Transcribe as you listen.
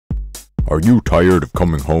Are you tired of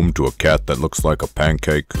coming home to a cat that looks like a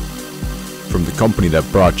pancake? From the company that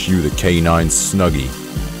brought you the K9 Snuggie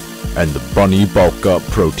and the Bunny Bulk Up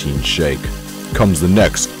Protein Shake comes the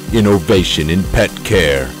next innovation in pet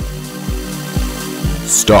care.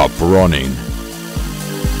 Stop running.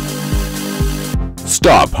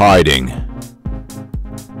 Stop hiding.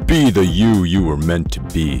 Be the you were meant to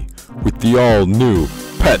be with the all-new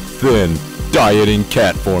PetThin dieting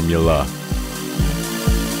cat formula.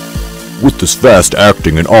 With this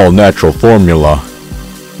fast-acting and all-natural formula,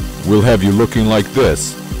 we'll have you looking like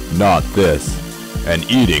this, not this, and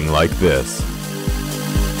eating like this.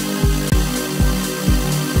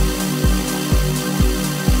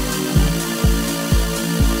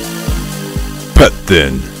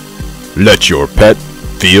 PetThin. Let your pet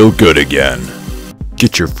feel good again.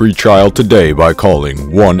 Get your free trial today by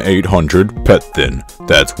calling 1-800-PetThin.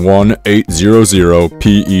 That's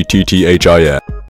 1-800-PETTHIN.